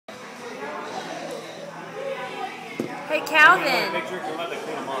Hey, Calvin.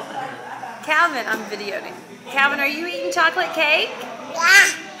 Calvin, I'm videoing. Calvin, are you eating chocolate cake? Yeah.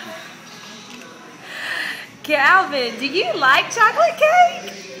 Calvin, do you like chocolate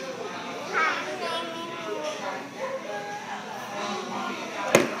cake?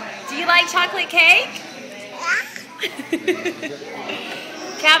 Do you like chocolate cake?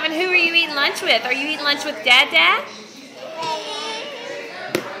 Calvin, who are you eating lunch with? Are you eating lunch with Dad?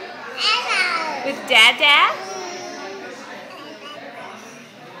 With Dad?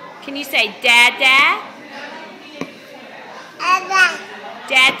 Can you say Dad? Dad?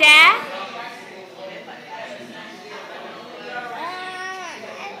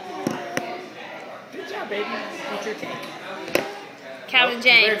 Good job, baby. Eat your cake. Calvin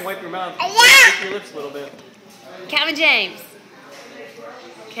James. Wipe your mouth. Wipe your lips a little bit. Calvin James.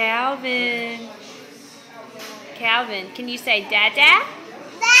 Calvin. Calvin, can you say Dad?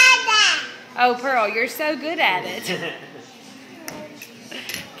 Oh, Pearl, you're so good at it.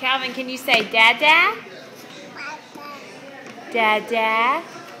 Calvin, can you say Dad? Dad?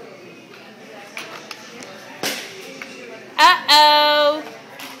 Uh-oh.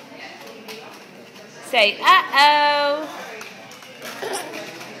 Say uh-oh.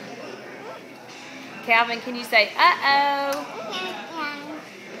 Calvin, can you say uh-oh?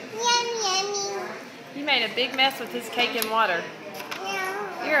 You made a big mess with his cake and water.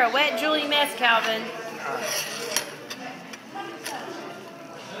 You're a wet, drooly mess, Calvin.